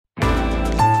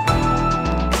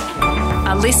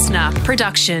A listener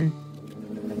production.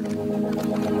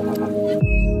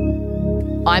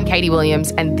 I'm Katie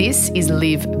Williams and this is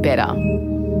Live Better.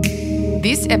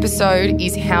 This episode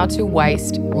is how to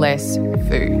waste less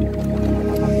food.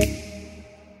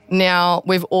 Now,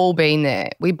 we've all been there.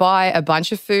 We buy a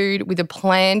bunch of food with a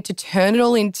plan to turn it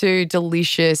all into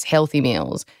delicious, healthy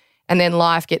meals, and then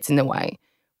life gets in the way.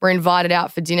 We're invited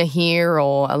out for dinner here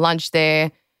or a lunch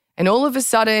there, and all of a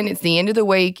sudden it's the end of the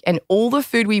week and all the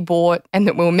food we bought and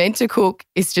that we were meant to cook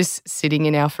is just sitting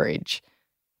in our fridge.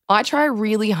 I try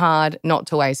really hard not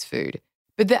to waste food,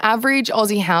 but the average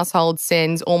Aussie household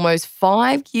sends almost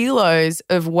 5 kilos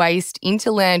of waste into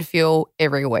landfill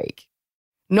every week.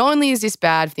 Not only is this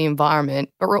bad for the environment,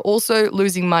 but we're also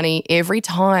losing money every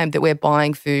time that we're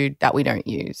buying food that we don't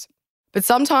use. But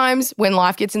sometimes when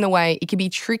life gets in the way, it can be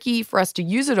tricky for us to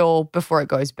use it all before it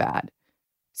goes bad.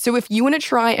 So if you want to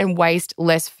try and waste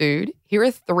less food, here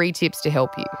are 3 tips to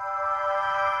help you.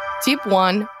 Tip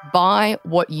 1, buy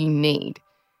what you need.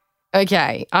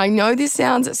 Okay, I know this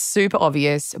sounds super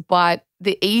obvious, but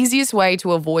the easiest way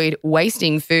to avoid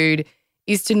wasting food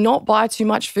is to not buy too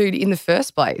much food in the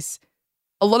first place.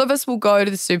 A lot of us will go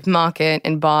to the supermarket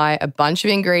and buy a bunch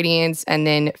of ingredients and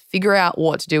then figure out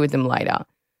what to do with them later.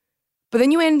 But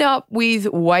then you end up with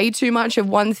way too much of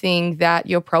one thing that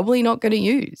you're probably not going to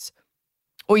use.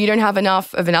 Or you don't have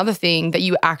enough of another thing that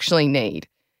you actually need.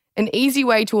 An easy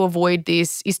way to avoid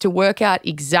this is to work out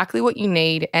exactly what you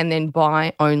need and then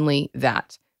buy only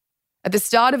that. At the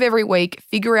start of every week,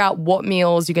 figure out what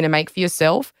meals you're going to make for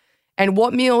yourself and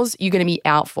what meals you're going to be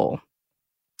out for.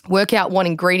 Work out what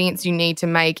ingredients you need to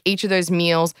make each of those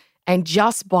meals and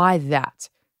just buy that.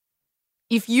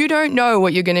 If you don't know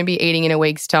what you're going to be eating in a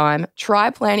week's time, try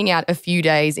planning out a few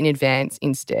days in advance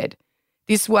instead.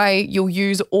 This way, you'll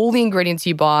use all the ingredients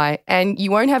you buy and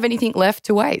you won't have anything left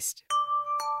to waste.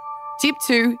 Tip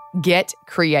 2, get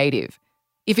creative.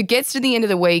 If it gets to the end of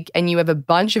the week and you have a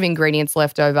bunch of ingredients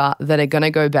left over that are going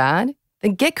to go bad,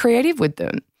 then get creative with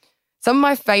them. Some of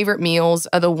my favourite meals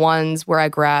are the ones where I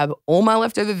grab all my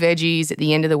leftover veggies at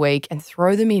the end of the week and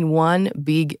throw them in one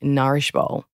big nourish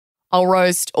bowl. I'll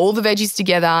roast all the veggies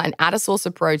together and add a source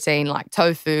of protein like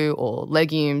tofu or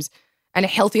legumes and a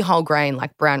healthy whole grain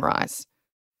like brown rice.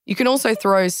 You can also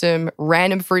throw some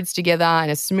random fruits together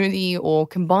in a smoothie or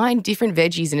combine different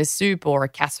veggies in a soup or a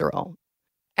casserole.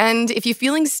 And if you're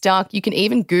feeling stuck, you can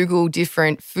even Google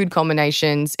different food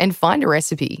combinations and find a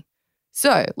recipe.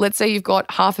 So let's say you've got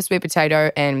half a sweet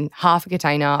potato and half a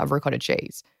container of ricotta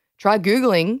cheese. Try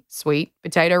Googling sweet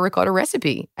potato ricotta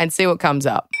recipe and see what comes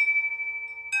up.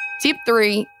 Tip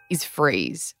 3 is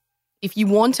freeze. If you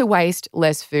want to waste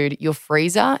less food, your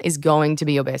freezer is going to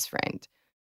be your best friend.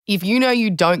 If you know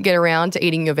you don't get around to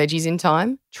eating your veggies in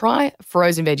time, try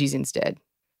frozen veggies instead.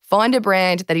 Find a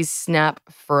brand that is Snap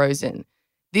Frozen.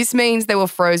 This means they were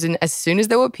frozen as soon as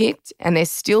they were picked and they're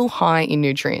still high in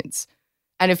nutrients.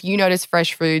 And if you notice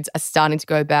fresh foods are starting to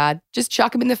go bad, just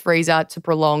chuck them in the freezer to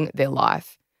prolong their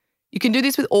life. You can do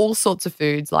this with all sorts of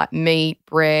foods like meat,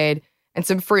 bread, and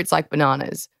some fruits like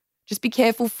bananas. Just be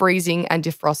careful freezing and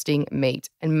defrosting meat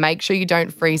and make sure you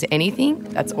don't freeze anything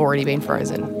that's already been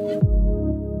frozen.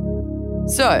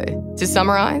 So, to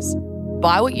summarise,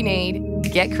 buy what you need,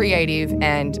 get creative,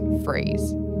 and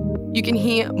freeze. You can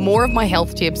hear more of my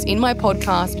health tips in my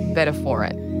podcast, Better For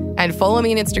It. And follow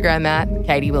me on Instagram at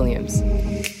Katie Williams.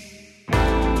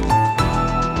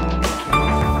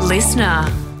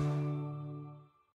 Listener.